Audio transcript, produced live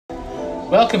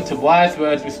Welcome to Wise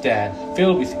Words with Dan,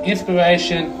 filled with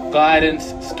inspiration, guidance,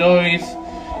 stories,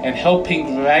 and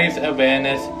helping raise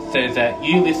awareness so that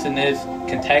you listeners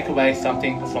can take away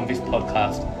something from this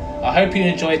podcast. I hope you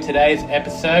enjoyed today's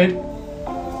episode.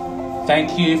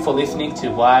 Thank you for listening to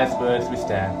Wise Words with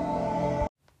Dan.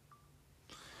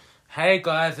 Hey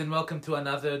guys, and welcome to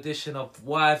another edition of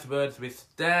Wise Words with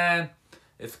Dan.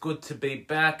 It's good to be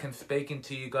back and speaking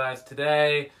to you guys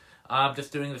today. I'm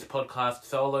just doing this podcast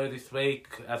solo this week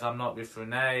as I'm not with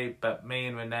Renee, but me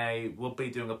and Renee will be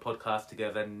doing a podcast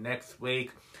together next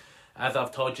week. As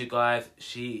I've told you guys,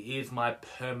 she is my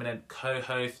permanent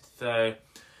co-host, so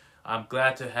I'm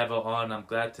glad to have her on. I'm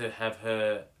glad to have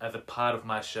her as a part of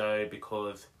my show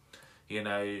because, you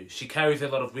know, she carries a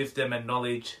lot of wisdom and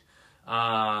knowledge,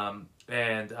 and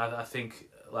I think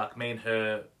like me and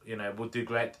her, you know, we'll do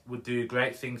great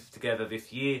things together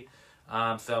this year.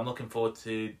 So I'm looking forward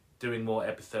to doing more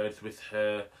episodes with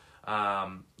her,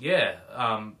 later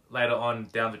on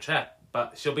down the track.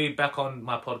 But she'll be back on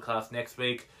my podcast next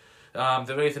week.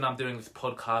 The reason I'm doing this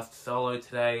podcast solo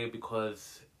today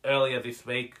because earlier this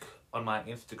week on my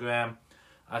Instagram,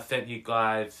 I sent you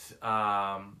guys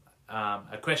a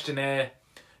questionnaire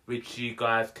which you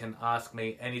guys can ask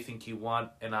me anything you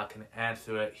want and I can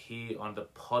answer it here on the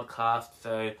podcast.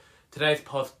 So today's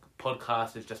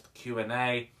podcast is just a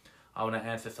Q&A. I want to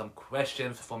answer some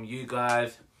questions from you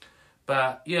guys.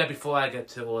 But yeah, before I get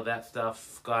to all that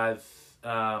stuff, guys,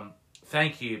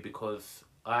 thank you because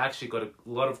I actually got a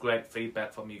lot of great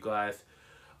feedback from you guys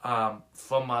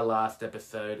from my last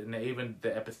episode and even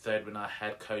the episode when I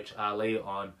had Coach Ali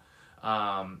on.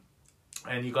 And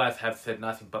you guys have said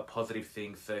nothing but positive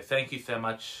things. So thank you so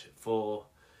much for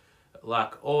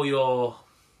like all your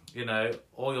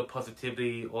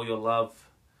positivity, all your love.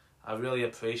 I really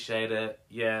appreciate it.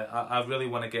 Yeah, I really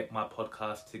want to get my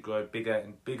podcast to grow bigger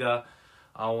and bigger.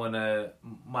 I want to,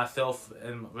 myself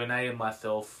and Renee and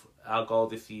myself, our goal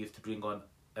this year is to bring on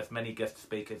as many guest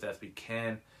speakers as we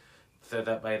can so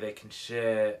that way they can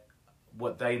share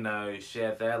what they know,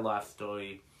 share their life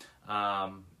story.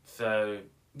 So,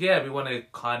 yeah, we want to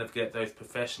kind of get those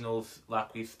professionals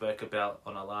like we spoke about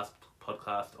on our last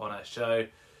podcast on our show.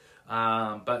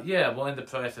 But yeah, we're in the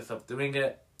process of doing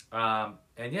it.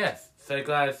 And yes, so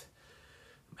guys,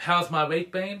 how's my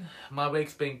week been? My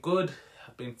week's been good.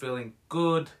 I've been feeling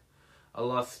good. I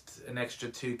lost an extra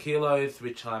 2 kilos,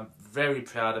 which I'm very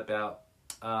proud about.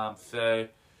 So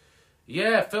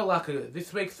yeah, it felt like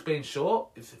this week's been short.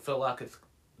 It felt like it's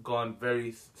gone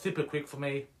very super quick for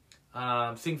me.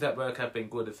 Things at work have been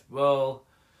good as well.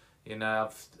 You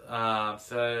know,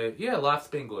 so yeah, life's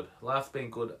been good. Life's been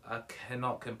good. I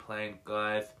cannot complain,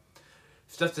 guys.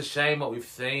 It's just a shame what we've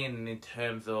seen in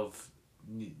terms of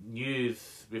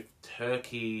news with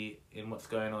Turkey and what's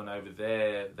going on over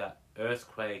there. That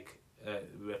earthquake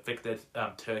affected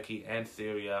Turkey and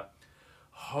Syria.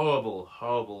 Horrible.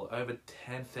 Over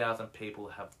 10,000 people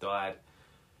have died.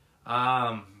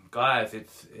 Guys,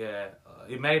 it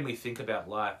made me think about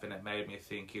life and it made me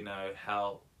think, you know,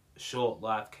 how short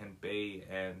life can be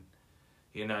and,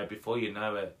 you know, before you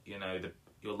know it, you know,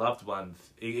 your loved ones,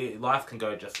 life can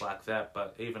go just like that,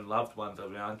 but even loved ones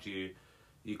around you,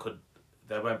 they could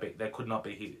not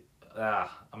be here.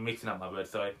 I'm mixing up my words,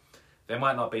 sorry. They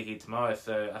might not be here tomorrow,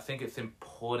 so I think it's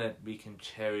important we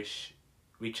cherish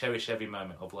every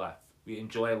moment of life. We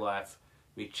enjoy life,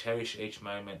 we cherish each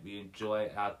moment, we enjoy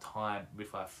our time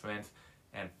with our friends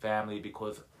and family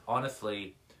because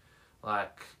honestly,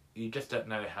 like, you just don't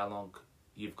know how long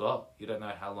you've got. You don't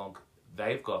know how long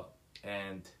they've got.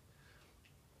 And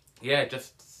yeah,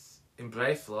 just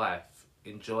embrace life,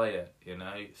 enjoy it, you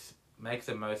know, make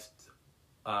the most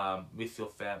with your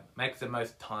make the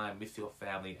most time with your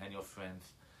family and your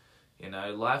friends. You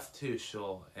know, life's too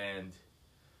short and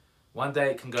one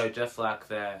day it can go just like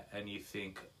that and you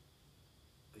think,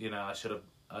 you know, I should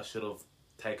have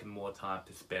taken more time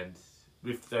to spend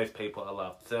with those people I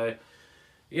loved. So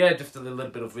yeah, just a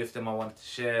little bit of wisdom I wanted to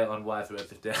share on Wise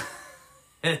Words of Dan.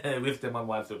 Wisdom on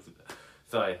Wise Words of Dan.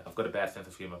 Sorry, I've got a bad sense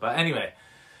of humour. But anyway,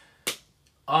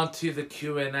 on to the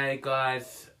Q&A,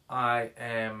 guys.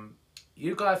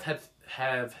 You guys have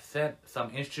sent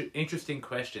some interesting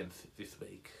questions this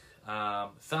week.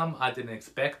 Some I didn't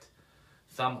expect.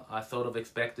 Some I sort of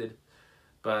expected.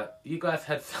 But you guys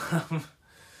had some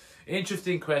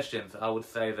interesting questions, I would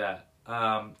say that.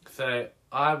 So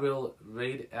I will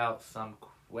read out some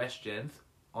questions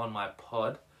on my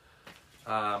pod.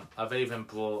 I've even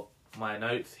brought my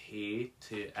notes here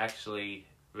to actually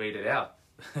read it out.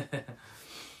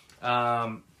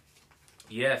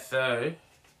 So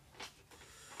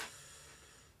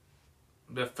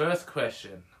the first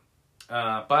question,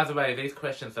 By the way, these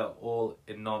questions are all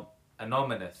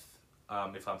anonymous,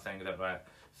 if I'm saying that right.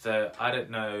 So I don't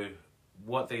know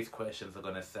what these questions are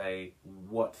going to say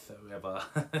whatsoever.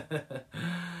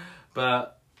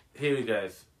 But here we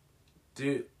goes.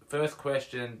 First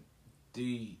question, do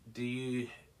you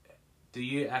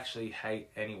actually hate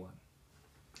anyone?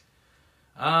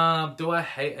 Do I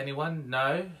hate anyone?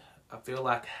 No. I feel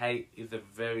like hate is a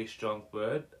very strong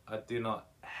word. I do not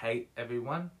hate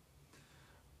everyone.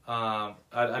 I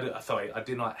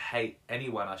do not hate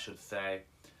anyone, I should say.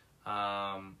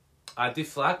 I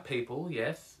dislike people,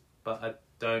 yes, but I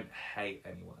don't hate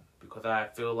anyone. Because I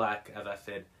feel like, as I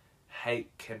said,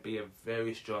 hate can be a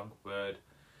very strong word.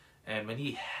 And when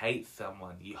you hate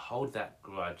someone, you hold that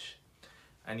grudge.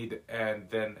 And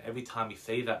then every time you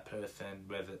see that person,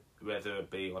 whether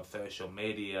it be on social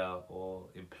media or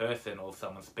in person, or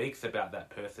someone speaks about that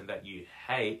person that you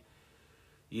hate,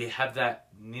 you have that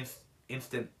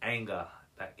instant anger,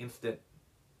 that instant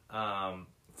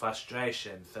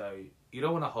frustration. So you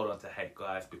don't want to hold on to hate,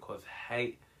 guys, because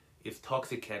hate is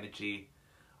toxic energy.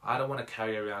 I don't want to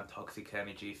carry around toxic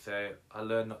energy, so I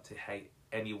learned not to hate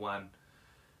anyone.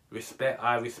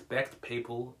 I respect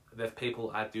people. There's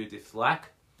people I do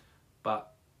dislike,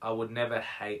 but I would never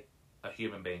hate a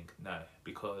human being. No,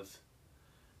 because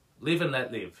live and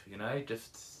let live.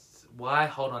 Just why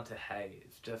hold on to hate?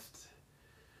 It's just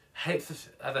hate.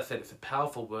 As I said, it's a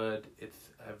powerful word. It's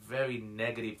a very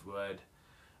negative word,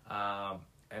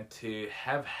 and to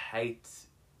have hate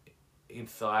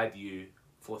inside you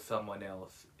for someone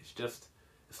else,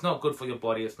 it's not good for your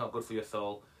body. It's not good for your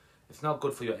soul. It's not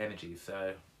good for your energy.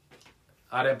 So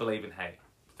I don't believe in hate.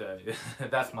 So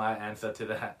that's my answer to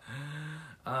that.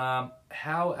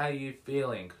 How are you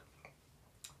feeling?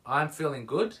 I'm feeling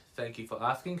good. Thank you for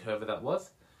asking, whoever that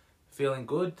was. Feeling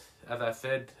good. As I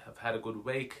said, I've had a good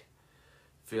week.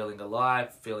 Feeling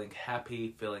alive, feeling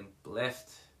happy, feeling blessed.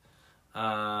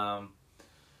 I'm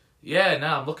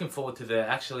looking forward to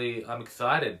I'm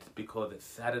excited because it's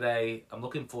Saturday. I'm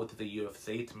looking forward to the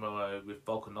UFC tomorrow with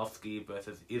Volkanovski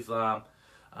versus Islam.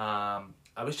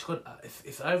 I wish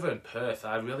it's over in Perth.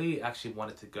 I really actually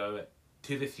wanted to go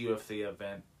to this UFC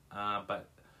event, but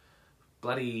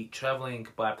bloody travelling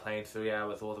by plane 3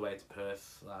 hours all the way to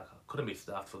Perth, I couldn't be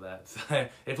stuffed for that. So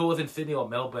if it was in Sydney or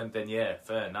Melbourne, then yeah,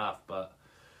 fair enough. But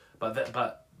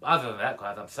other than that,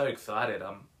 guys, I'm so excited.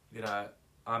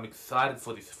 I'm excited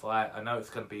for this fight. I know it's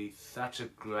going to be such a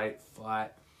great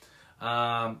fight.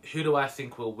 Who do I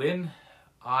think will win?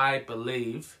 I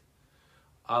believe.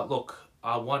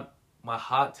 My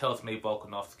heart tells me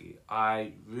Volkanovski.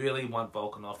 I really want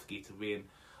Volkanovski to win.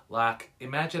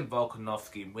 Imagine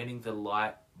Volkanovski winning the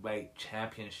lightweight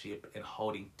championship and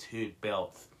holding 2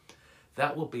 belts.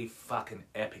 That would be fucking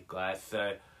epic, guys.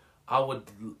 So I would,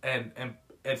 and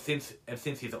since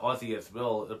he's Aussie as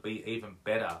well, it'd be even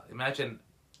better. Imagine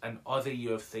an Aussie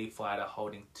UFC fighter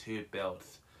holding 2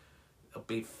 belts. It'd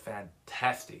be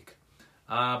fantastic.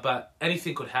 But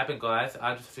anything could happen, guys.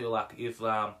 I just feel like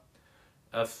Islam,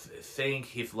 seeing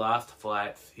his last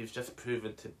fights, he's just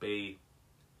proven to be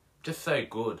just so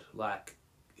good.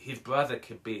 His brother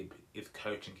Khabib is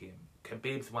coaching him.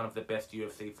 Khabib's one of the best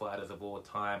UFC fighters of all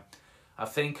time. I've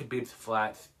seen Khabib's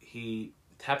fights. He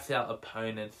taps out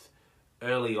opponents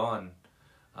early on.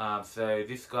 So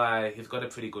this guy, he's got a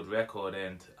pretty good record,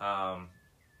 and so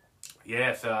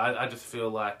I just feel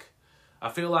like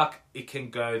it can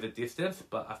go the distance,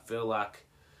 but I feel like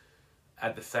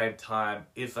at the same time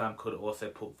Islam could also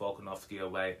put Volkanovski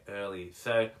away early.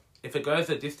 So if it goes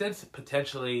the distance,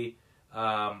 potentially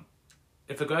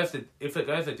potentially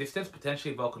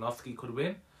Volkanovski could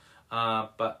win.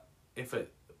 But if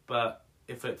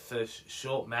it's a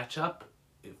short matchup,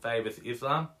 it favours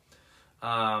Islam.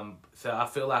 So I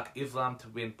feel like Islam to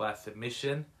win by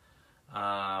submission.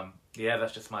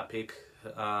 That's just my pick.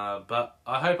 But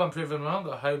I hope I'm proven wrong.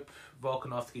 I hope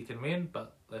Volkanovski can win,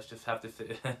 but let's just have to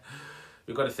see.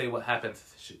 We've got to see what happens.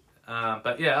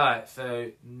 Alright,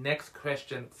 so next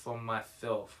question from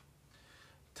myself.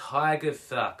 Tigers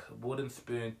suck. Wooden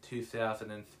Spoon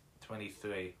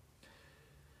 2023.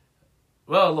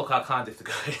 Well, look, I can't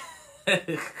disagree.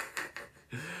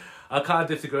 I can't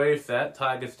disagree with that.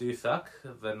 Tigers do suck.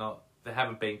 They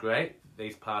haven't been great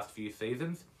these past few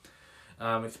seasons.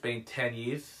 It's been 10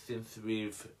 years since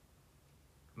we've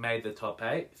made the top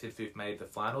 8, since we've made the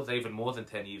finals, even more than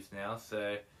 10 years now.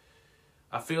 So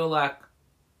I feel like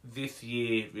this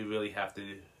year we really have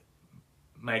to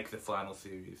make the final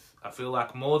series. I feel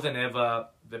like more than ever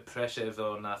the pressure is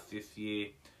on us this year.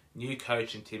 New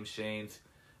coach in Tim Sheens,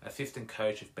 assistant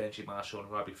coach of Benji Marshall and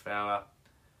Robbie Fowler.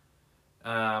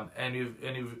 And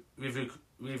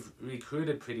we've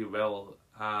recruited pretty well.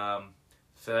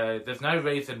 So there's no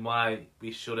reason why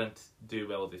we shouldn't do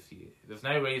well this year. There's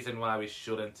no reason why we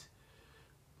shouldn't,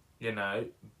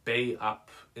 be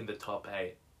up in the top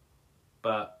 8.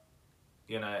 But,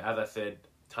 as I said,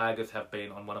 Tigers have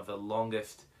been on one of the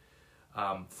longest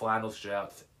finals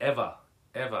droughts ever.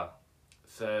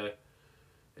 So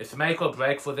it's a make or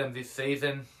break for them this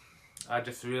season. I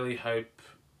just really hope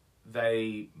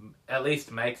they at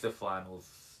least make the finals.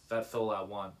 That's all I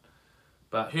want.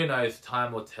 But who knows,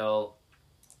 time will tell.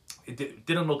 It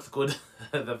didn't look good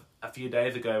a few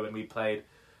days ago when we played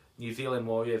New Zealand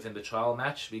Warriors in the trial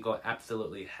match. We got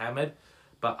absolutely hammered.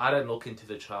 But I don't look into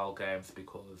the trial games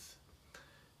because,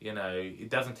 it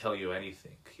doesn't tell you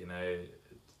anything.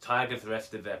 Tigers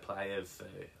rested their players. So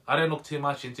I don't look too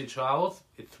much into trials.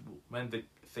 It's when the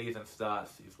season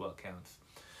starts is what counts.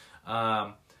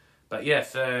 But yeah,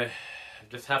 so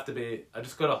I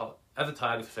just gotta, as a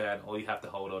Tigers fan, all you have to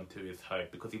hold on to is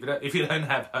hope. Because if you don't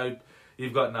have hope,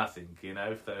 you've got nothing,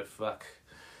 So fuck.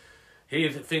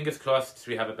 Here's fingers crossed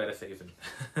we have a better season.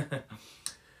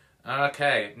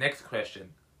 Okay, next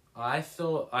question. I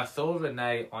saw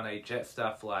Renee on a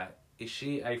Jetstar flight. Is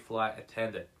she a flight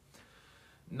attendant?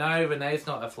 No, Renee's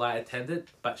not a flight attendant,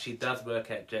 but she does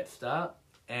work at Jetstar,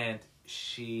 and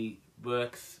she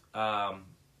works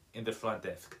in the front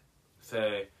desk.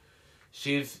 So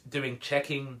she's doing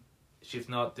checking. She's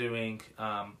not doing.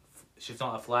 She's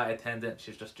not a flight attendant.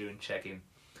 She's just doing checking.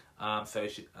 So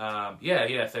she.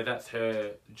 So that's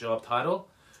her job title.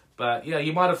 But yeah,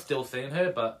 you might have still seen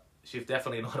her, but she's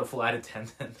definitely not a flight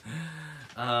attendant.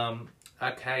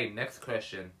 Okay, next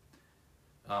question.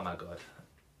 Oh my god.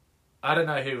 I don't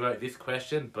know who wrote this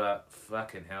question, but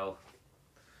fucking hell.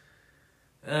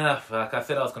 Fuck. I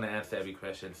said I was going to answer every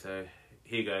question, so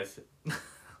here goes.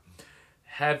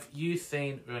 Have you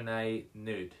seen Renee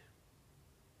nude?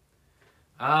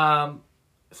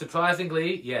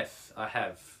 Surprisingly, yes, I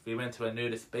have. We went to a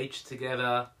nudist beach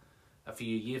together a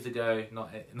few years ago.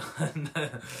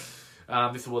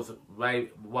 This was a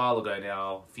while ago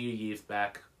now, a few years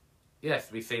back.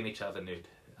 Yes, we've seen each other nude.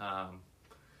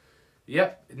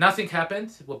 Yep, nothing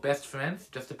happened. We're best friends.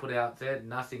 Just to put it out there,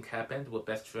 nothing happened. We're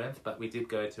best friends, but we did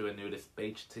go to a nudist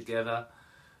beach together.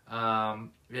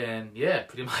 And yeah,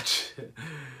 pretty much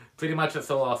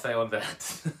that's all I'll say on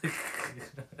that.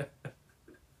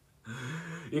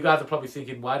 You guys are probably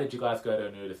thinking, why did you guys go to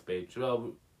a nudist beach?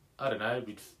 Well, I don't know.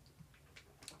 We just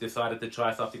decided to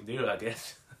try something new, I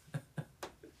guess.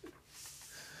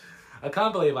 I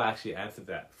can't believe I actually answered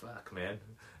that. Fuck, man.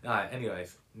 Alright,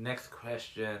 anyways, next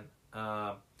question.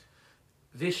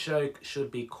 This show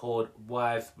should be called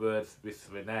Wise Words with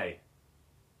Renee.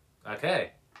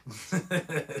 Okay.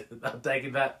 I'm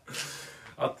taking that.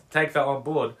 I'll take that on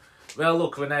board. Well,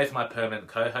 look, Renee's my permanent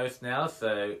co-host now,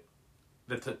 so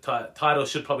the title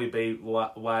should probably be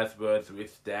Wise Words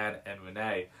with Dan and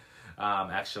Renee,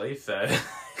 actually, so...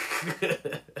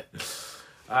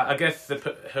 I guess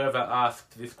whoever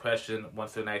asked this question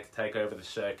wants Renee to take over the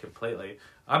show completely.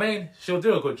 I mean, she'll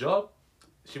do a good job.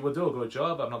 She will do a good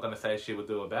job. I'm not going to say she will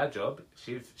do a bad job.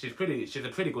 She's a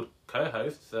pretty good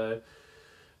co-host. So,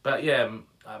 but yeah,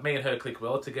 me and her click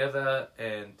well together,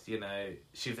 and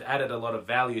she's added a lot of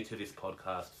value to this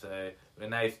podcast. So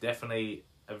Renee's definitely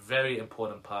a very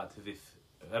important part to this,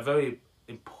 a very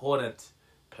important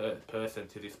person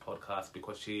to this podcast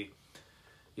because she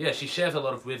shares a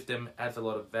lot of wisdom, adds a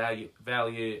lot of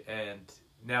value, and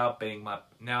now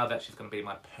that she's going to be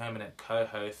my permanent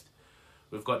co-host,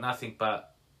 we've got nothing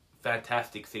but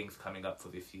fantastic things coming up for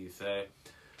this year. So,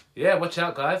 yeah, watch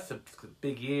out, guys. It's a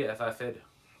big year, as I said.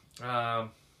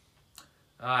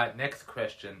 Alright, next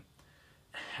question.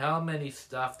 How many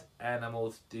stuffed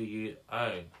animals do you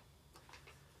own?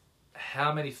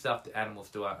 How many stuffed animals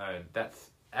do I own? That's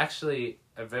actually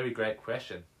a very great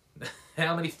question.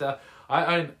 How many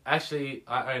I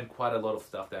own quite a lot of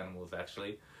stuffed animals,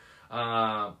 actually.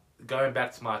 Going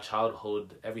back to my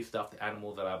childhood, every stuffed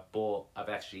animal that I bought, I've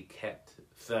actually kept.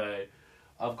 So,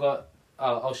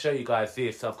 I'll show you guys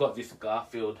this. I've got this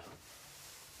Garfield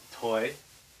toy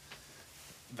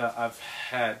that I've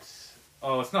had.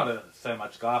 Oh, it's not so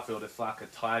much Garfield, it's like a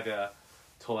tiger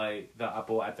toy that I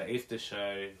bought at the Easter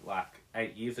show like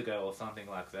 8 years ago or something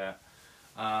like that.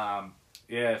 I've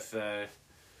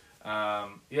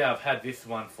had this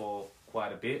one for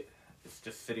quite a bit. It's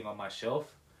just sitting on my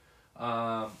shelf.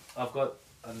 I've got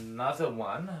another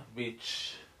one,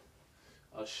 which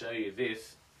I'll show you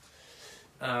this.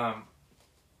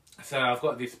 So I've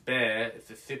got this bear.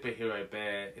 It's a superhero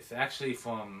bear. It's actually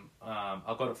from,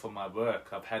 I got it from my work.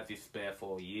 I've had this bear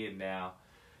for a year now.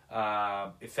 I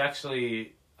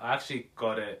actually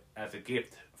got it as a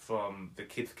gift from the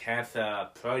Kids Cancer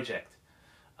Project.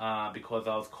 because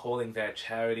I was calling their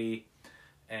charity,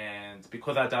 and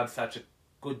because I'd done such a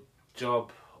good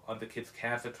job on the Kids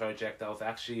Cancer Project, I was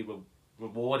actually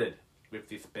rewarded with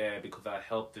this bear because I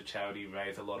helped the charity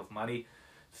raise a lot of money.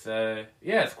 So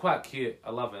yeah, it's quite cute.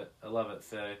 I love it. I love it.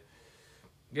 So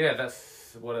yeah,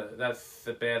 that's that's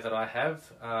the bear that I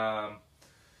have.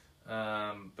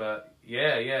 But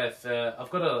yeah. So I've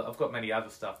got many other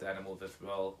stuffed animals as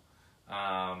well.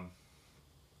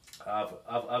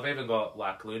 I've even got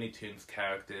like Looney Tunes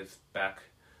characters back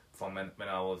from when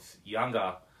I was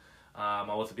younger.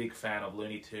 I was a big fan of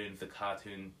Looney Tunes, the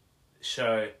cartoon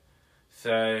show.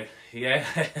 So yeah,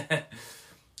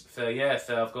 so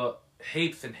I've got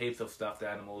heaps and heaps of stuffed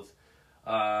animals.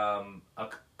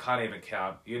 Can't even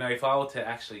count. You know, if I were to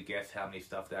actually guess how many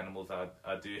stuffed animals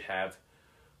I do have,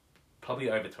 probably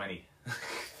over 20.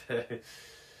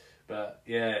 But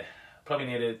yeah, probably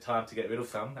needed time to get rid of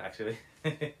some actually.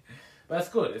 But it's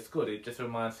good. It's good. It just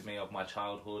reminds me of my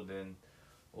childhood and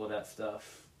all that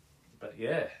stuff. But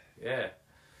yeah.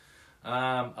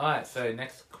 Alright, so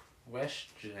next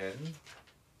question.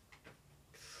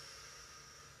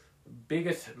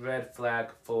 Biggest red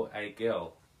flag for a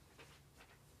girl?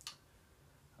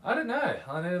 I don't know.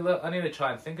 I need to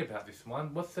try and think about this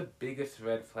one. What's the biggest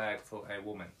red flag for a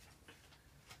woman?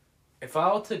 If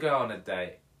I were to go on a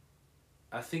date,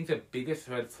 I think the biggest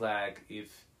red flag is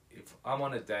if I'm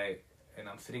on a date and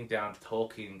I'm sitting down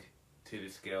talking to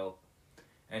this girl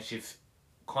and she's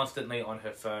constantly on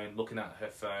her phone, looking at her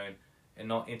phone and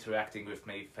not interacting with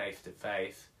me face to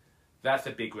face. That's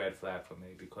a big red flag for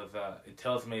me because it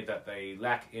tells me that they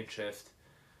lack interest,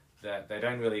 that they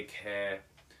don't really care,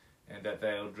 and that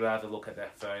they would rather look at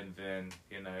their phone than,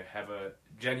 you know, have a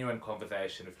genuine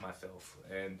conversation with myself.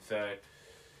 And so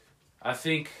I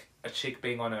think a chick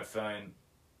being on her phone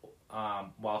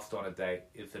whilst on a date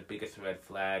is the biggest red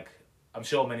flag. I'm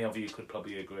sure many of you could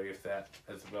probably agree with that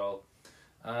as well.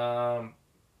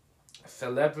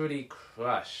 Celebrity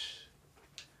crush.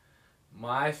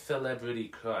 My celebrity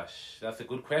crush. That's a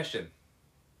good question.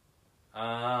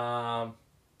 My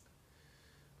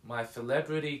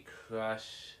celebrity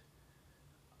crush.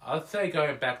 I'd say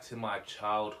going back to my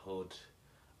childhood.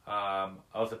 I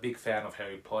was a big fan of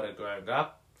Harry Potter growing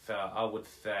up. So I would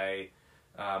say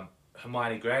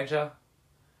Hermione Granger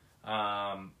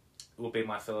will be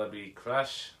my celebrity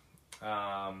crush.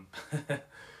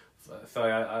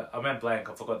 Sorry, I went blank.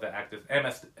 I forgot the actors.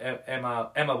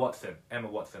 Emma Watson. Emma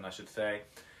Watson, I should say.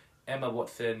 Emma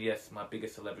Watson, yes, my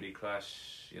biggest celebrity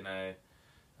crush. You know,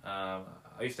 I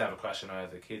used to have a crush on her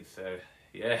as a kid. So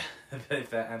yeah,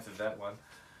 if that answers that one.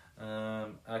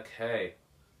 Okay,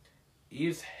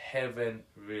 is heaven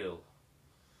real?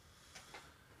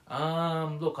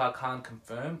 Look, I can't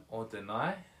confirm or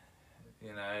deny.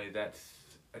 You know, that's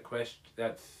a question.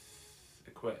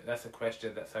 That's a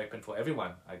question that's open for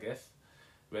everyone, I guess,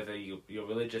 whether you're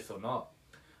religious or not.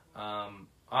 I'm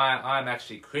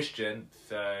actually Christian,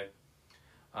 so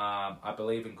I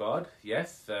believe in God,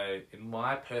 yes. So in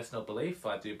my personal belief,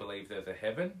 I do believe there's a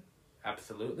heaven,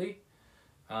 absolutely.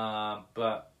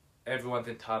 But everyone's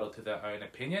entitled to their own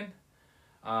opinion.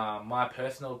 My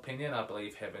personal opinion, I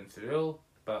believe heaven's real,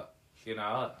 but you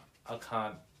know, I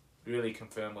can't really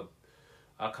confirm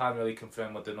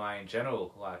or deny in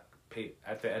general. Like,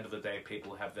 at the end of the day,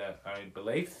 people have their own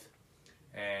beliefs,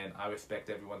 and I respect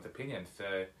everyone's opinion.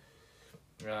 So,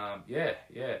 yeah.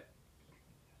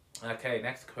 Okay,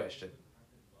 next question.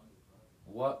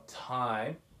 What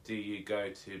time do you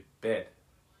go to bed?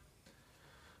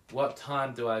 What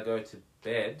time do I go to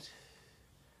bed?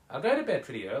 I go to bed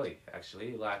pretty early,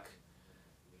 actually. Like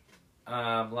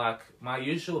my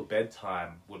usual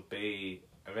bedtime would be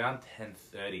around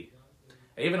 10:30.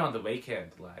 Even on the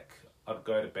weekend, like, I'd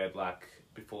go to bed like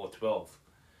before 12.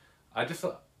 I just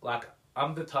like,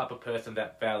 I'm the type of person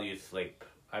that values sleep.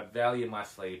 I value my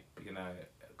sleep, you know,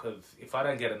 because if I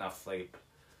don't get enough sleep,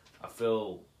 I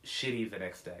feel shitty the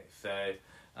next day. So,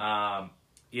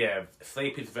 yeah,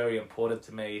 sleep is very important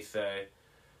to me. So,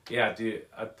 yeah,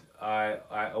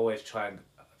 I always try and,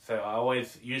 so I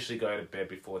always usually go to bed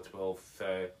before 12.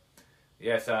 So,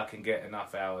 yeah, so I can get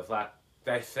enough hours. Like,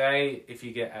 they say if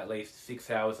you get at least 6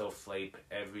 hours of sleep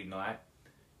every night,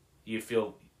 you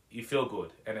feel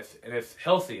good, and it's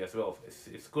healthy as well.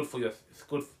 It's good for your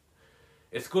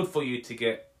it's good for you to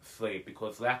get sleep,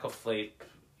 because lack of sleep,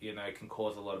 you know, can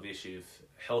cause a lot of issues,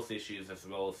 health issues as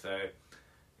well. So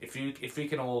if we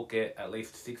can all get at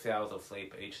least 6 hours of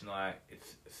sleep each night,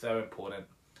 it's so important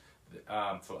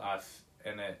for us.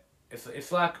 And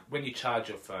it's like when you charge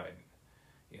your phone,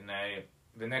 you know,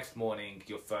 the next morning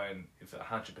your phone is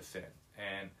 100%,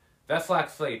 and that's like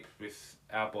sleep with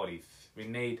our bodies. We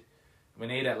need We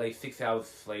need at least 6 hours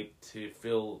sleep to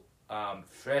feel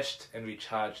fresh and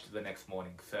recharged the next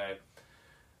morning. So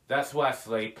that's why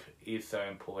sleep is so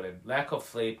important. Lack of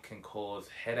sleep can cause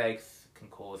headaches, can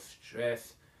cause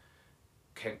stress,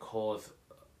 can cause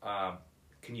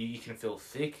you can feel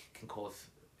sick, can cause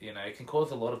it can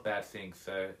cause a lot of bad things.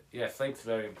 So yeah, sleep's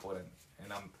very important.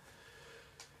 And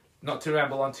not to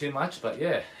ramble on too much, but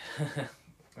yeah.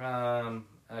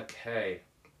 Okay.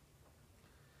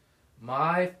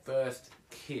 My first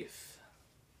kiss.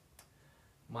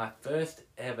 My first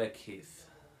ever kiss.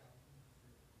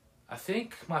 I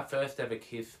think my first ever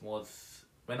kiss was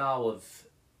when I was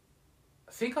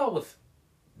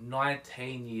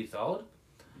 19 years old.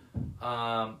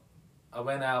 I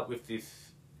went out with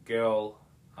this girl.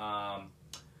 We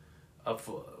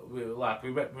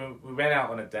went out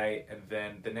on a date, and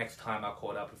then the next time I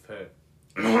caught up with her.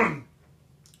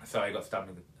 Sorry, I got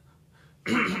something.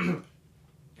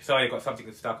 Sorry, I got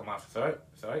something stuck on my throat.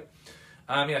 Sorry.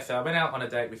 Yeah, so I went out on a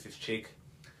date with this chick.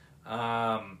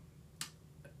 Yeah,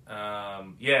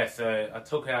 so I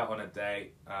took her out on a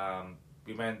date.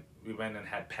 We went and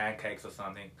had pancakes or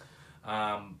something.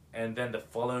 And then the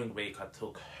following week, I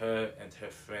took her and her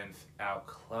friends out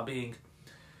clubbing.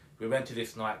 We went to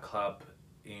this nightclub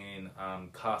in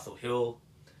Castle Hill.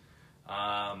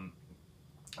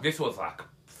 This was like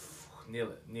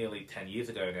nearly 10 years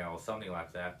ago now, or something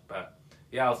like that. But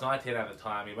yeah, I was 19 at the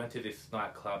time. We went to this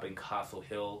nightclub in Castle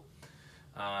Hill,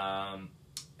 and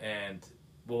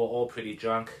we were all pretty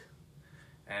drunk,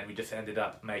 and we just ended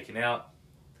up making out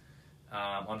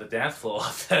on the dance floor.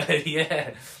 So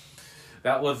yeah,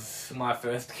 that was my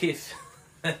first kiss.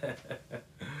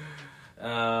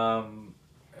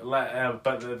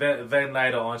 But then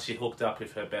later on, she hooked up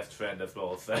with her best friend as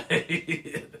well. So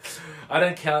I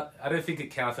don't think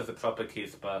it counts as a proper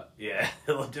kiss, but yeah,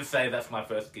 I'll just say that's my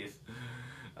first kiss.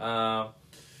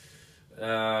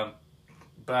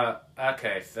 But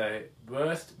okay, so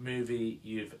worst movie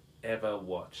you've ever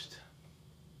watched.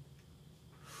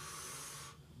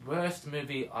 Worst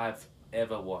movie I've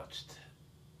ever watched.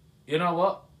 You know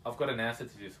what? I've got an answer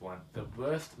to this one. The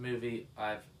worst movie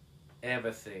I've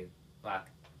ever seen,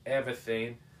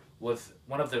 was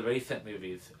one of the recent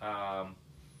movies. It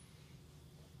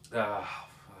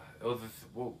was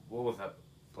what was that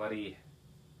bloody?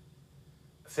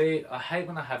 See, I hate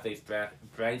when I have these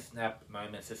brain snap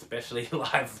moments, especially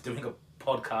live doing a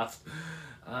podcast.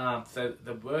 So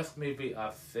the worst movie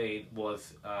I've seen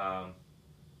was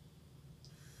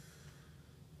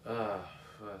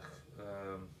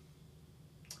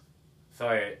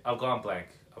sorry, I've gone blank,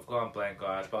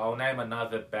 guys. But I'll name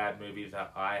another bad movie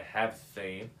that I have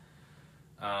seen.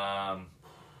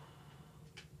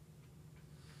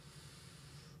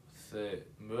 The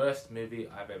worst movie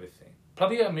I've ever seen.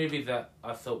 Probably a movie that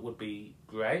I thought would be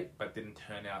great, but didn't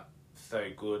turn out so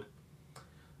good.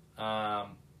 Well,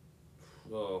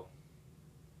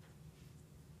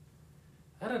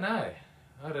 I don't know.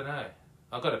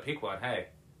 I've got to pick one, hey.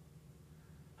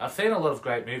 I've seen a lot of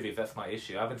great movies, that's my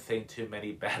issue. I haven't seen too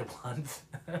many bad ones.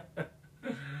 I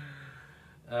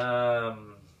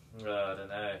don't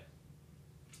know.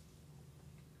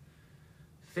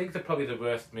 I think that probably the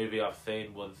worst movie I've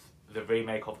seen was the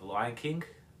remake of The Lion King,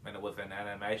 when it was an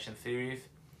animation series.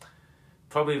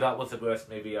 Probably that was the worst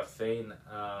movie I've seen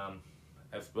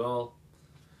as well.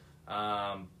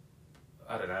 I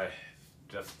don't know,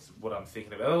 just what I'm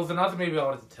thinking about. There was another movie I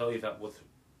wanted to tell you that was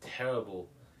terrible.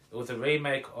 It was a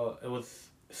remake of, it was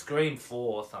Scream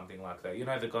 4 or something like that. You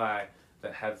know the guy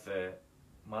that has the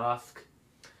mask?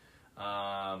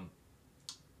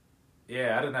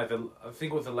 Yeah, I don't know. I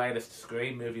think it was the latest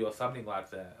Scream movie or something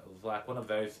like that. It was like one of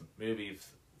those movies.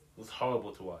 It was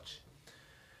horrible to watch.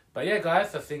 But yeah,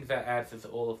 guys, I think that answers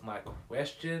all of my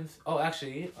questions. Oh,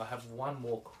 actually, I have one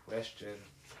more question.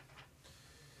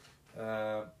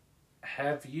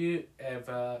 Have you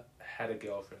ever had a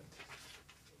girlfriend?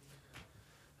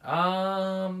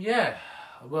 Yeah.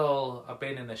 Well, I've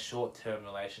been in a short-term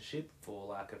relationship for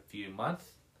like a few months.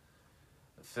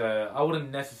 So I wouldn't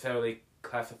necessarily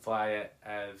classify it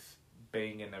as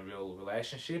being in a real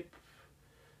relationship.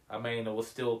 I mean, it was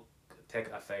still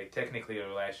technically a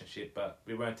relationship, but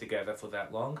we weren't together for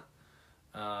that long.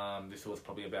 This was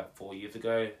probably about 4 years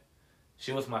ago.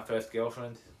 She was my first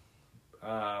girlfriend.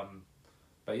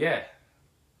 But yeah.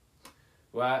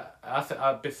 Well,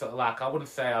 I wouldn't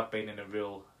say I've been in a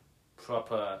real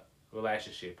proper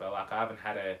relationship. I haven't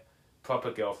had a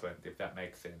proper girlfriend, if that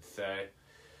makes sense. So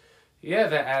yeah,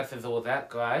 that answers all that,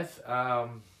 guys.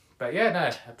 But yeah, no,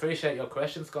 appreciate your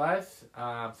questions, guys.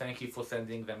 Thank you for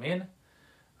sending them in.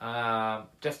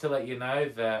 Just to let you know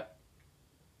that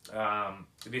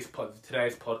Today's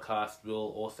podcast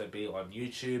will also be on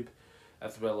YouTube,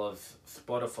 as well as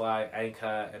Spotify,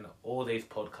 Anchor, and all these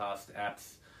podcast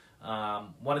apps.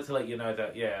 Wanted to let you know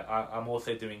that I'm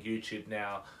also doing YouTube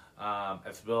now,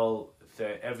 as well.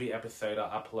 So every episode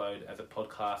I upload as a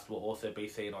podcast will also be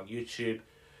seen on YouTube.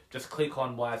 Just click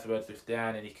on Wise Words with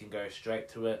Dan and you can go straight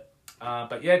to it.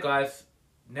 But yeah, guys,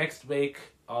 next week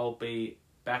I'll be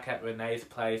back at Renee's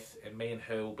place, and me and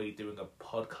her will be doing a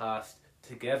podcast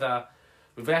together.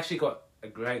 We've actually got a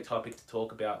great topic to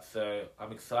talk about, so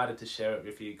I'm excited to share it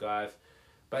with you guys.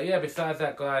 But yeah, besides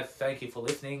that, guys, thank you for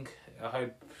listening. I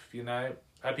hope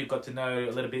you've got to know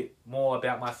a little bit more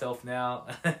about myself now.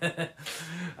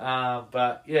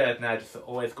 But yeah, no, just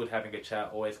always good having a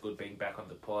chat, always good being back on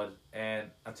the pod. And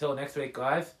until next week,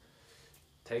 guys,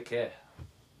 take care.